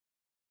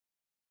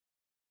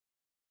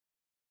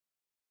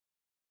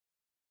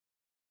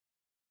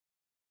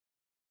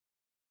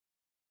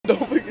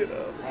Don't pick it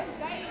up.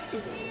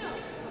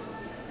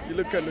 You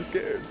look kind of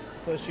scared.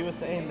 So she was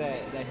saying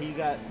that he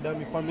got done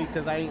before me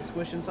because I ain't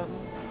squishing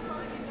something?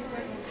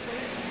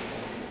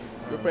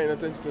 You're paying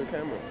attention to the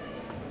camera.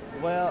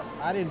 Well,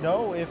 I didn't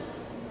know if...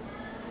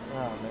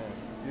 Oh, man.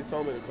 You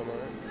told me to come on.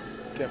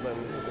 Can't let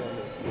me go on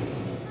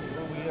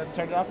there. We gotta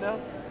turn it off now?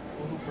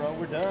 Ooh, bro,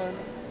 we're done.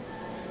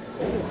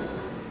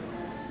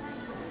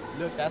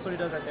 Look, that's what he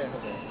does right there.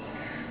 Okay.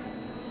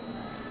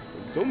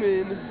 Zoom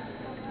in.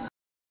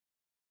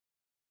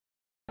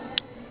 What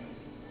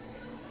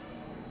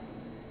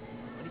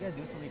do you gotta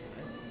do so many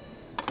times?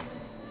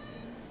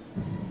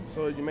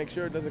 So you make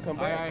sure it doesn't come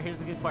back? Alright, here's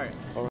the good part.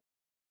 All right.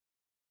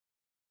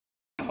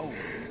 Oh.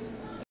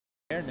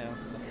 Hair now.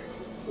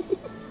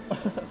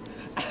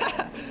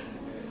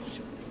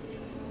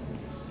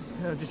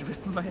 I'm just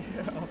ripping my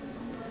hair off.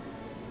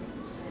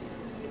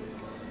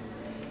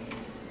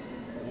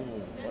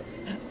 Ooh, what?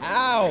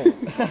 Ow!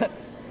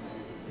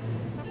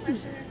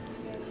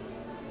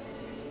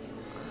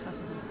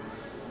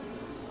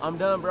 I'm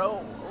done,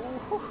 bro.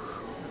 Ooh.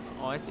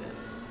 Oh, I see it.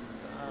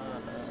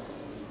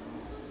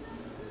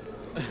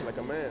 Like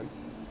a man.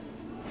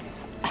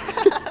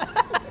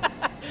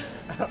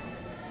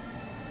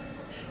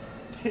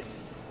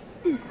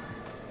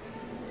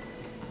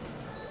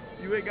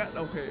 You ain't got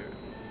no hair.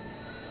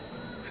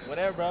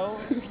 Whatever, bro.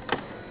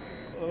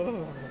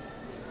 Oh.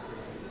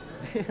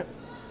 Damn.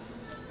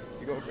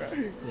 You gonna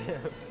cry? Yeah.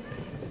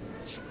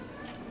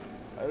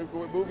 I don't go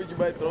with moving, you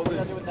might throw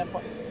this. With that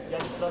part? Yeah,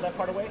 just throw that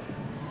part away.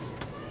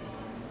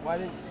 Why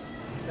didn't?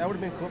 That would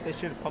have been cool if they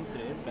should have pumped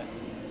it in. But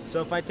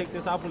so if I take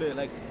this off, will it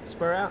like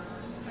spur out?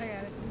 I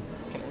got it.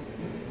 Okay.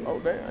 Oh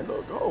damn, I know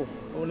it go.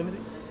 Oh, let me see.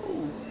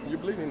 Ooh, you're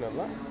bleeding a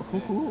lot.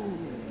 Ooh.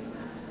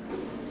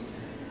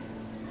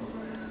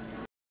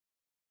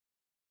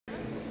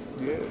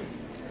 Yes.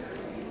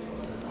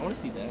 I want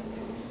to see that.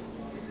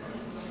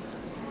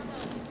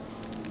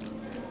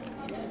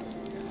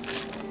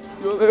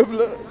 See all that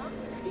blood?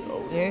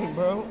 Oh, Dang,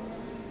 bro.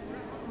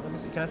 Let me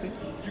see. Can I see?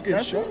 did you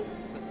get shot?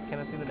 Can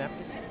I see the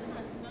napkin?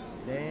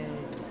 Dang.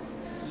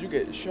 Did you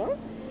get shot?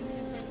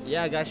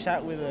 Yeah, I got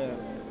shot with a.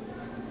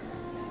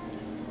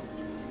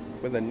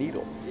 With a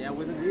needle. Yeah,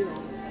 with a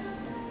needle.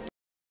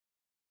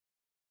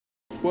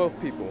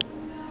 12 people.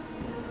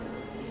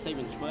 I'm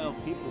saving 12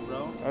 people,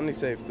 bro. I only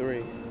saved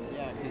 3.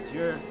 Yeah, cause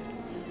you're.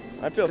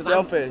 I feel 'Cause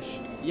selfish.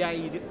 Yeah,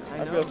 you do. I I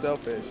know. feel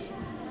selfish.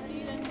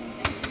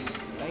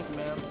 Thank you,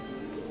 ma'am.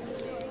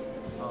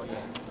 Oh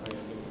yeah.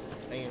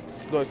 Thank you.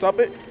 Do I stop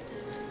it?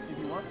 If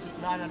you want to.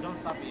 No, don't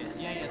stop it yet.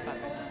 Yeah, stop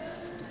it.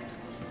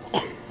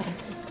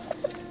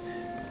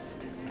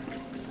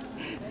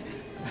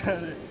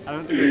 I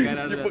don't think I got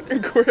out of You that.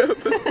 fucking crap.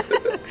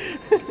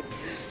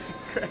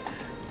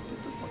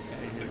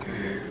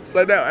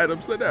 Slide out,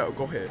 Adam. Slide out.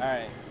 Go ahead. All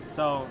right.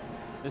 So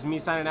this is me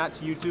signing out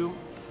to YouTube.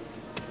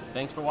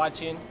 Thanks for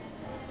watching.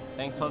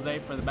 Thanks, Jose,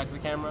 for the back of the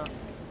camera.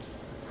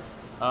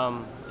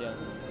 Yeah.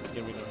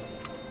 Good video.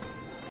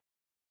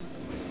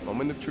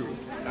 Moment of truth.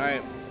 All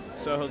right.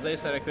 So Jose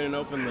said I couldn't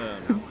open the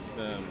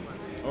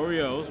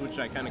Oreos, which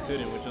I kind of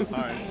couldn't, which was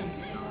hard.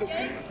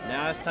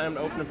 Now it's time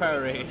to open the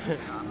Powerade.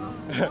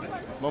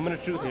 Moment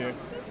of truth here.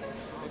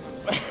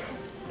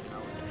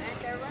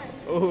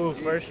 Ooh,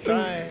 first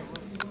try.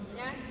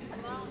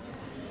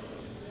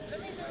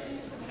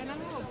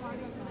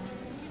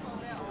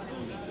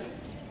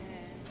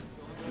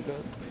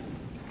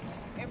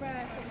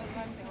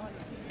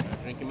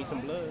 Drinking me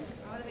some blood.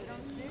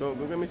 Go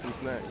get me some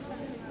snacks.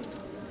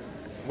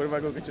 What if I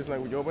go get your snack?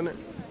 Would you open it?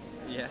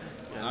 Yeah.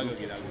 I'll go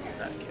get it.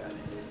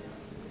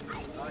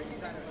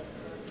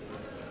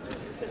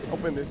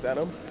 Open this,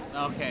 Adam.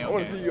 Okay, I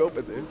want to see you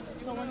open this.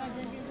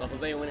 So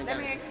Jose went and Let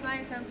got me it.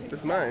 explain something to you.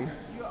 It's mine.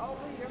 You're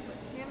over here for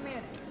 10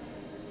 minutes.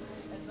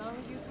 As long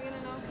as you're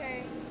feeling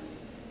okay,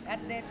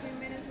 after that 10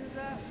 minutes is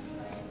up,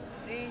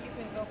 then you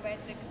can go back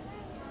to...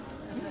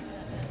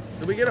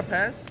 Did we get a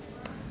pass?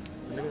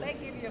 They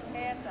give you a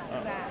pass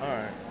outside.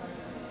 Alright.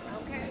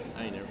 Okay? I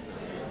ain't never.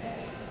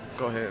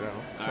 Go ahead,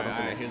 Adam. All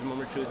right, here's the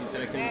moment of truth. He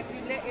said I Now,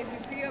 couldn't. if you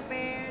feel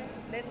bad,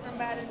 let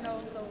somebody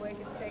know so we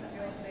can take you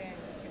over there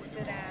and you can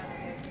sit down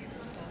and give you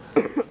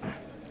something.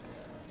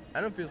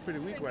 Adam feels pretty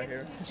weak right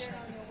here. Get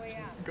on your way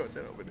out. Go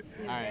ahead, open it.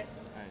 All right.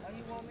 Oh,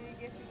 you want me to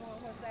get you on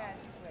what size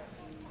you wear?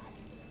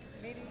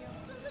 Medium?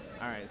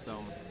 All right,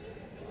 so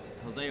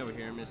Jose over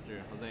here,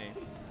 Mr. Jose,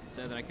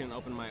 said that I couldn't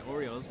open my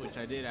Oreos, which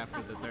I did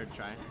after the third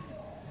try.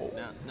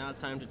 Now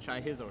it's time to try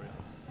his Oreos.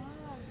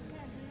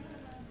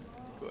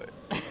 Go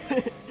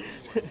ahead.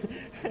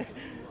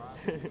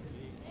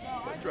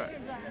 Let's try.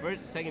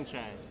 First, second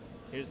try.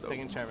 Here's the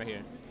second try right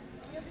here.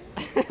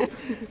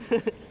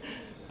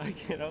 I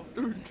can't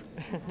open.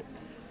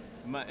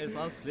 It's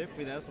all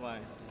slippery, that's why.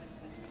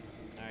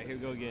 All right, here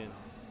we go again.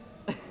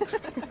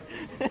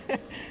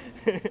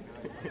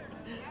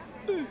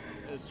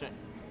 Let's try.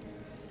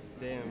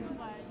 Damn.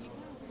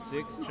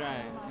 6th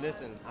try.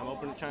 Listen,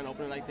 I'm trying to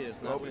open it like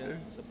this, not Open with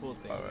it. the pull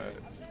thing. All right.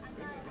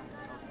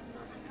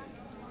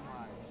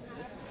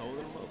 It's cold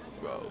in the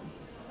Go.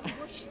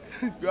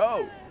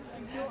 Go.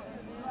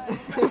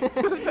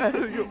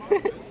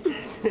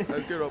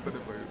 Let's get open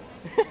it for you.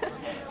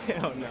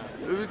 Hell no.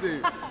 Let me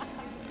see.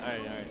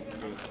 Alright.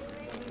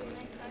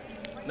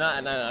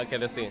 No, okay,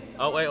 let's see.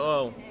 Oh, wait,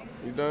 whoa.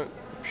 You done?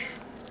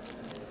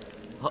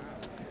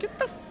 Get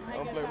the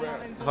Don't play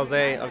rap.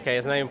 Jose, okay,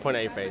 it's not even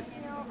pointing at your face.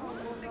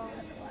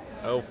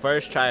 Oh,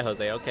 first try,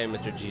 Jose. Okay,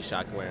 Mr.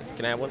 G-Shock wearing.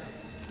 Can I have one?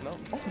 No.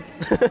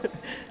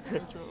 You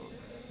got your own.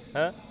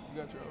 Huh?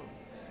 You got your own.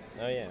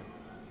 Oh, yeah.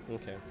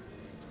 Okay.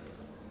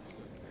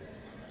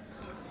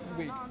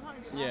 Weak.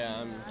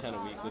 Yeah, I'm kind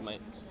of weak with my...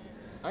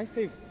 I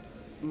saved...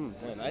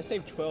 man, I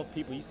saved 12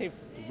 people. You saved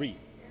 3.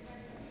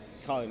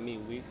 Calling me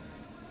weak.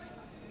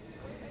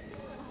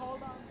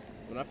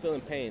 When I feel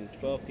in pain,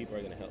 12 people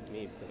are going to help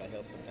me because I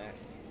helped them back.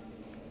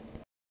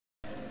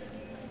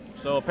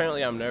 So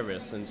apparently I'm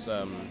nervous since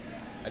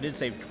I did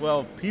save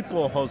 12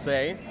 people,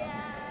 Jose.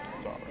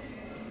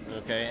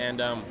 Okay, and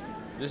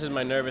this is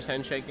my nervous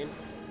handshaking.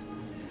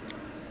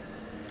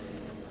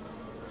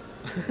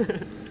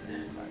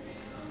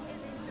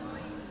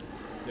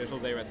 There's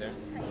Jose right there.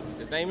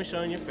 It's not even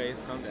showing your face.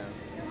 Calm down.